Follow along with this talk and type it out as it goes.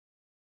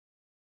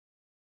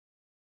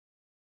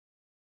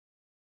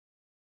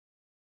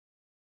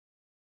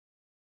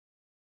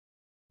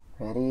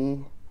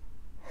Ready?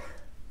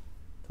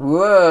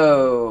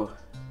 Whoa!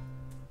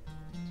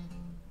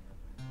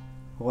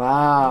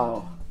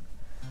 Wow.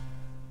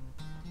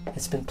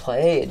 It's been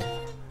played.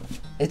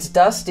 It's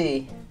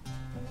dusty.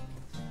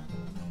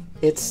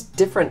 It's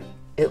different.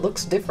 It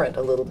looks different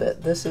a little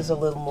bit. This is a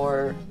little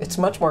more, it's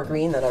much more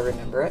green than I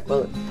remember it.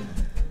 But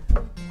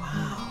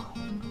wow.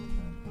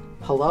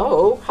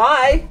 Hello?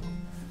 Hi!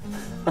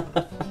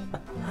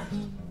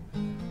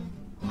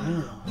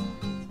 Wow.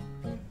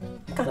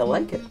 I kind of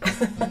like it.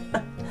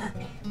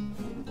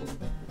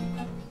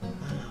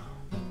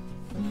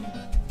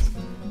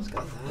 It's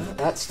got that.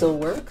 That still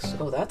works.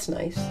 Oh, that's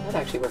nice. That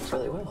actually works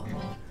really well.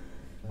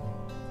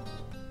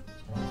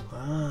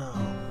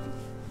 Wow.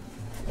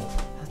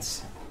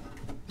 That's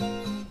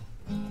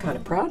kind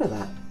of proud of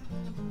that.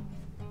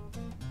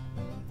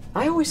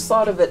 I always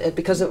thought of it,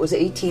 because it was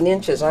 18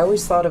 inches, I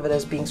always thought of it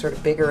as being sort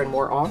of bigger and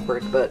more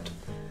awkward, but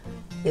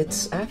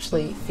it's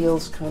actually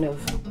feels kind of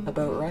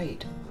about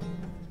right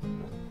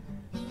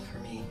for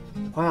me.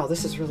 Wow,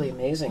 this is really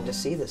amazing to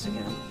see this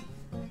again.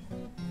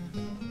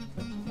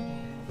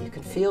 You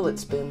can feel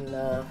it's been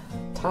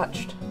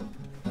touched.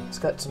 It's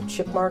got some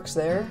chip marks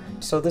there.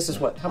 So this is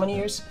what, how many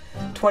years?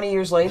 20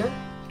 years later?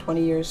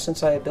 20 years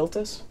since I built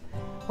this?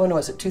 Oh no,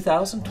 is it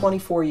 2000?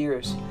 24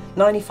 years.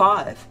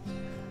 95.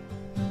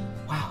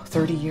 Wow,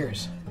 30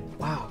 years.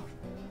 Wow.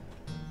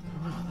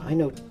 I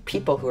know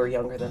people who are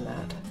younger than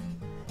that.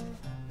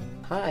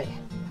 Hi.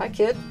 Hi,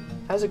 kid.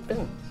 How's it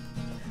been?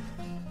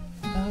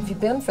 How have you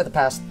been for the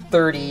past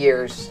 30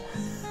 years?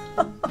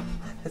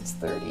 It's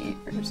 30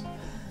 years.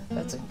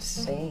 That's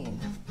insane.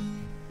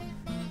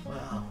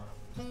 Wow.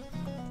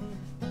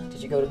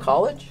 Did you go to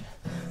college?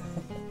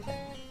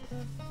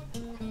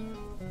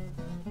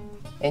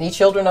 Any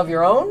children of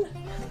your own?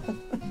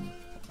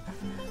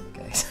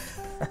 Okay.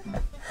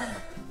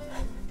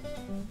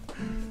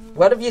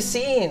 What have you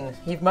seen?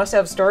 You must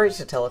have stories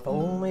to tell. If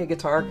only a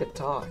guitar could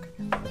talk.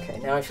 Okay,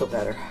 now I feel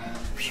better.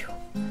 Whew.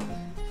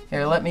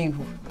 Here, let me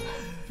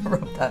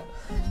rub that.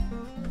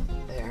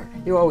 There.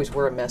 You always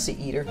were a messy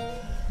eater.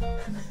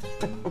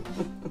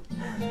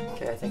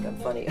 Okay, I think I'm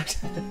funny.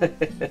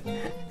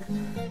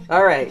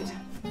 All right.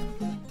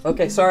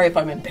 Okay, sorry if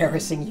I'm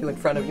embarrassing you in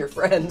front of your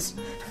friends.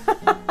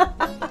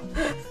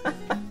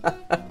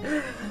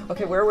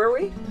 Okay, where were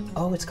we?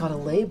 Oh, it's got a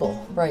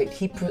label. Right,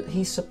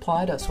 he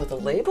supplied us with a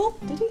label,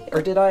 did he?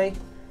 Or did I?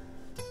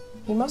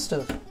 He must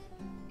have.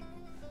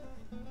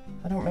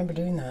 I don't remember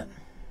doing that.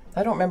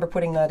 I don't remember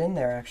putting that in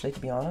there, actually, to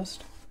be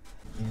honest.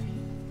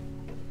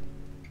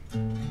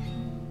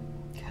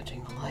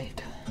 Catching the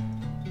light.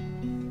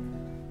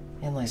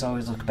 Inlays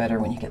always look better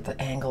when you get the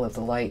angle of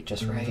the light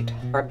just right.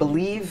 I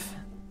believe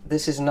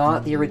this is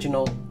not the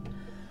original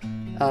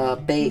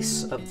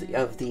base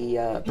of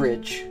the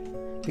bridge,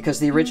 because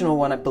the original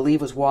one I believe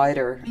was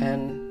wider,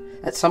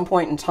 and at some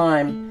point in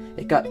time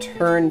it got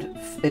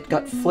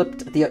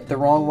flipped the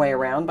wrong way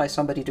around by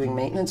somebody doing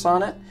maintenance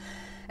on it,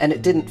 and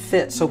it didn't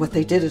fit. So what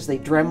they did is they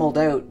dremeled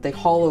out, they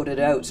hollowed it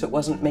out so it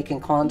wasn't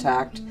making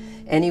contact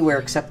anywhere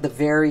except the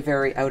very,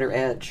 very outer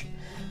edge.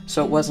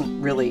 So it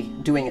wasn't really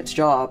doing its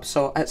job.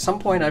 So at some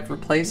point I've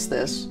replaced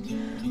this,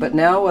 but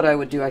now what I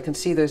would do, I can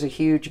see there's a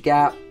huge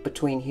gap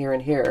between here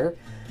and here,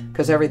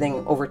 because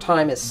everything over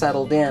time is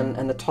settled in,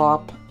 and the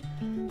top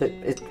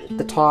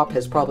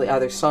has probably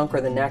either sunk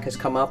or the neck has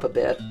come up a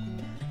bit.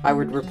 I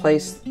would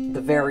replace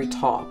the very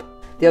top.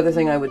 The other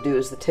thing I would do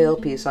is the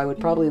tailpiece, I would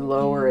probably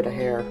lower it a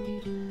hair,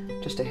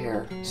 just a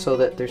hair, so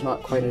that there's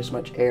not quite as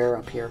much air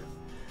up here.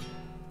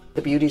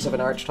 The beauties of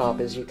an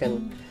archtop is you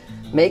can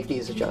make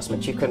these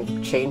adjustments. You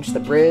can change the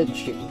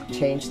bridge, you can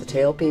change the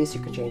tailpiece,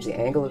 you can change the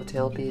angle of the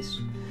tailpiece.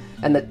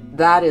 And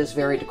that is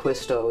very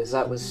DeQuisto,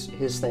 that was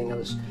his thing,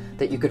 was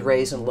that you could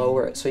raise and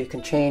lower it, so you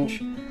can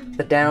change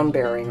the down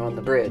bearing on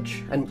the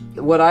bridge. And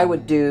what I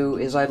would do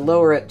is I'd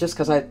lower it just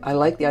because I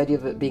like the idea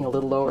of it being a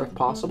little lower if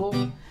possible.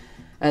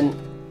 And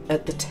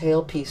at the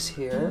tailpiece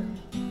here,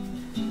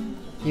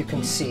 you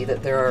can see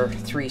that there are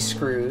 3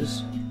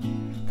 screws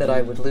that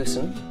I would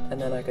loosen, and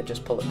then I could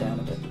just pull it down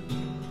a bit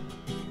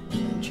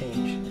and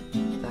change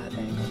that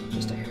angle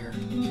just a hair.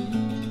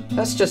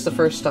 That's just the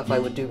first stuff I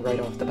would do right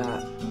off the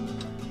bat.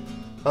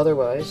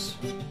 Otherwise,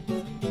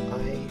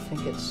 I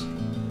think it's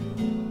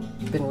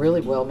been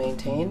really well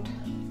maintained,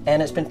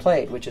 and it's been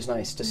played, which is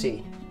nice to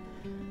see.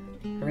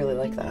 I really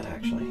like that,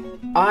 actually.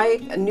 I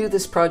knew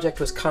this project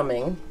was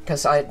coming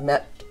because I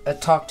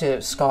had talked to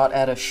Scott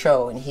at a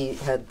show, and he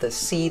had the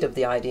seed of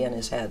the idea in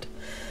his head.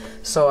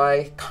 So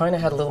I kind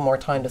of had a little more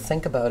time to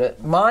think about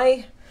it.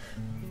 My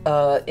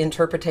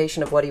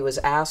interpretation of what he was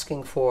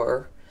asking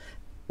for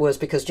was,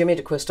 because Jimmy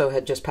DeQuisto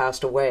had just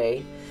passed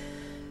away,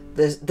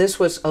 this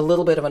was a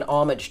little bit of an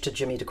homage to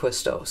Jimmy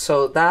DeQuisto.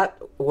 So that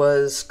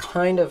was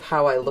kind of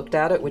how I looked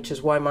at it, which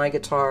is why my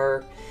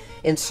guitar,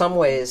 in some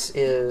ways,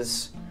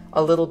 is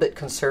a little bit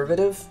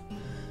conservative.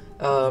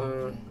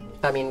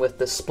 I mean, with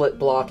the split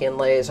block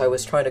inlays, I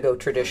was trying to go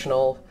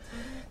traditional.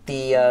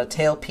 The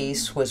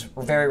tailpiece was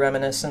very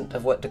reminiscent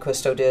of what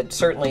DeQuisto did.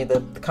 Certainly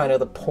the kind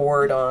of the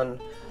poured on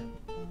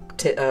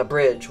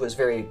bridge was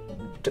very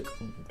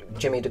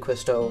Jimmy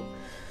DeQuisto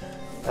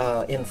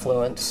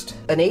influenced.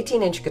 An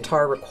 18-inch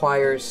guitar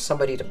requires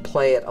somebody to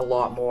play it a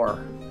lot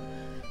more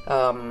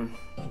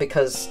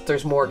because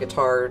there's more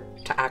guitar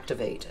to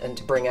activate and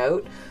to bring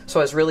out. So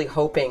I was really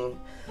hoping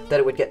that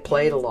it would get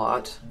played a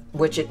lot,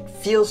 which it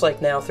feels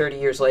like now 30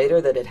 years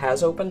later that it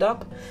has opened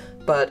up.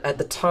 But at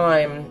the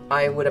time,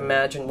 I would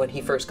imagine when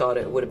he first got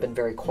it, it would have been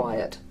very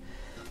quiet.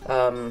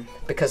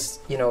 Because,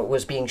 you know, it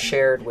was being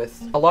shared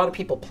with... A lot of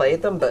people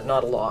played them, but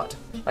not a lot.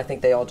 I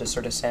think they all just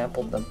sort of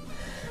sampled them.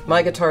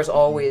 My guitars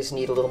always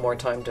need a little more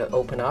time to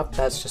open up.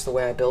 That's just the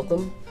way I build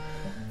them.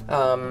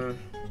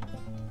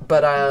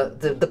 But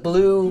the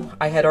blue...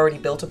 I had already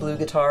built a blue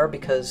guitar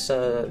because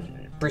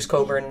Bruce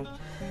Coburn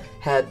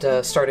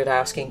had started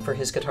asking for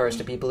his guitars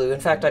to be blue. In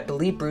fact, I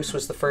believe Bruce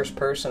was the first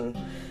person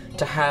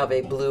to have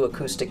a blue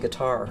acoustic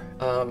guitar.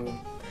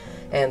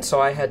 And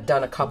so I had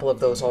done a couple of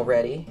those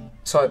already.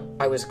 So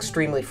I was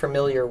extremely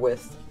familiar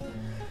with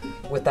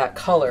that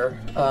color.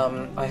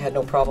 I had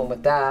no problem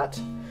with that.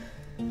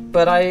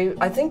 But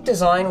I think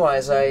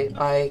design-wise,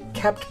 I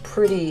kept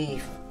pretty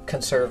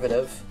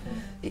conservative.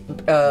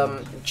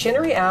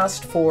 Chinnery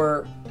asked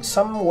for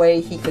some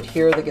way he could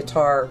hear the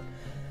guitar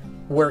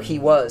where he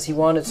was. He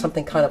wanted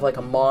something kind of like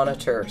a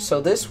monitor. So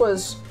this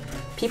was...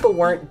 People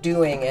weren't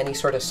doing any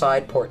sort of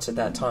side ports at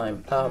that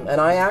time. And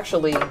I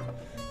actually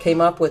came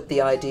up with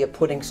the idea of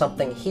putting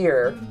something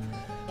here.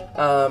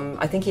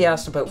 I think he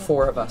asked about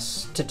 4 of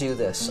us to do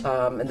this,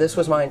 and this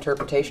was my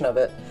interpretation of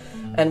it.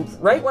 And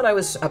right when I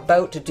was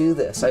about to do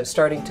this, I was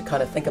starting to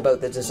kind of think about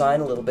the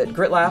design a little bit.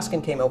 Grit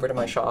Laskin came over to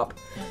my shop,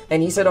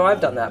 and he said, "Oh, I've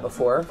done that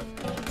before."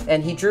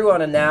 And he drew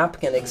on a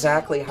napkin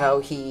exactly how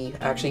he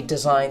actually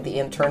designed the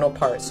internal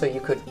parts, so you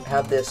could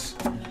have this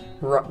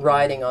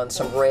riding on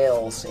some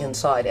rails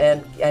inside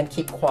and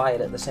keep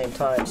quiet at the same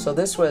time. So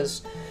this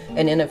was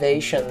an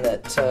innovation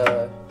that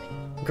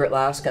Grit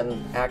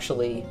Laskin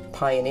actually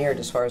pioneered,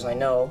 as far as I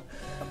know,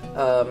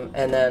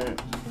 and then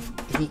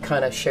he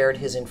kind of shared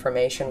his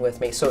information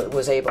with me, so I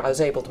was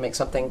able to make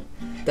something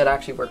that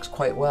actually works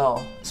quite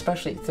well,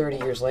 especially 30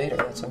 years later.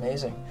 That's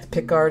amazing.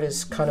 Pickguard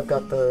has kind of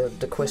got the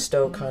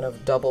DeQuisto kind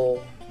of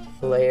double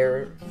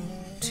layer,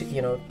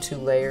 2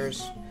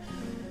 layers.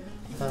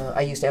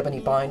 I used ebony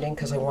binding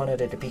because I wanted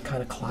it to be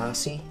kind of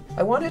classy.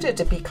 I wanted it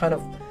to be kind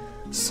of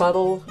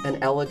subtle and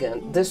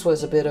elegant. This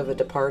was a bit of a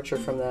departure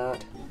from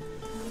that.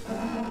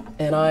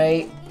 And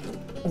I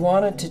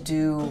wanted to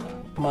do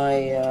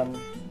my,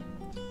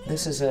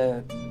 this is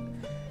an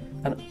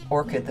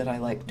orchid that I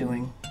like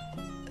doing,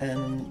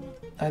 and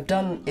I've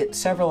done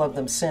several of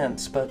them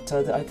since, but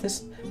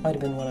this might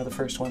have been one of the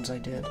first ones I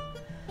did.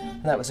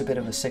 And that was a bit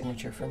of a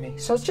signature for me.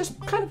 So it's just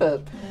kind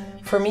of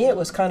for me it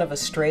was kind of a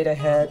straight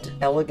ahead,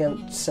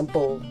 elegant,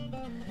 simple,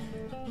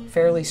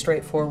 fairly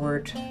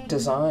straightforward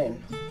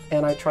design.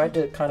 And I tried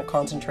to kind of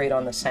concentrate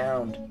on the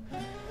sound.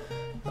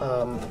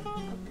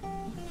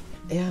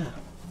 Yeah,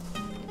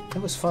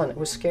 it was fun. It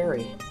was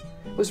scary.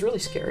 It was really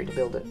scary to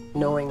build it,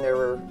 knowing there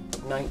were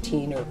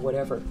 19 or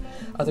whatever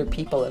other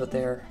people out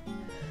there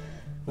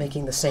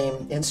making the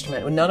same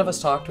instrument. None of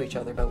us talked to each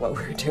other about what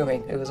we were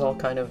doing. It was all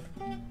kind of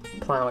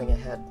plowing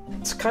ahead.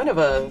 It's kind of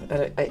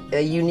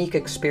a unique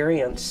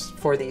experience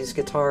for these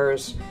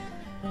guitars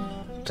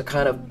to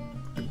kind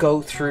of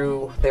go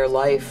through their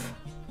life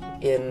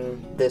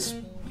in this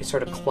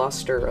sort of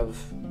cluster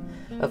of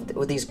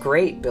these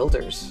great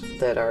builders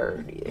that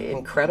are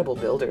incredible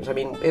builders. I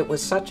mean, it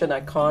was such an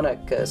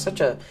iconic, such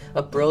a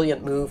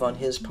brilliant move on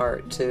his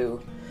part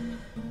to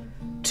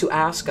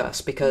ask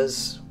us,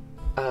 because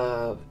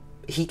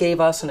he gave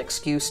us an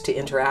excuse to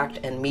interact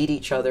and meet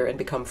each other and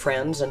become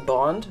friends and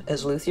bond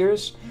as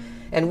luthiers.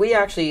 And we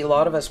actually, a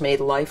lot of us made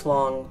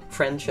lifelong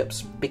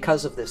friendships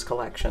because of this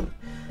collection.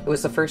 It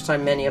was the first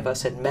time many of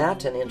us had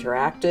met and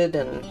interacted,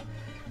 and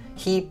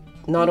he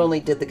not only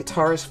did the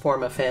guitars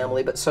form a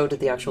family, but so did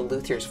the actual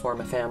luthiers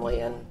form a family,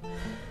 and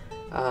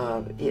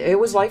it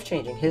was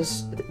life-changing.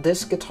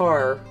 This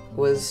guitar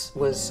was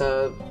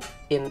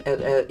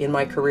in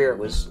my career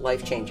was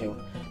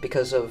life-changing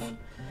because of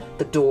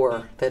the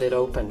door that it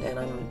opened, and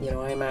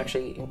I'm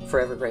actually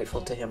forever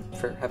grateful to him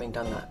for having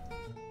done that.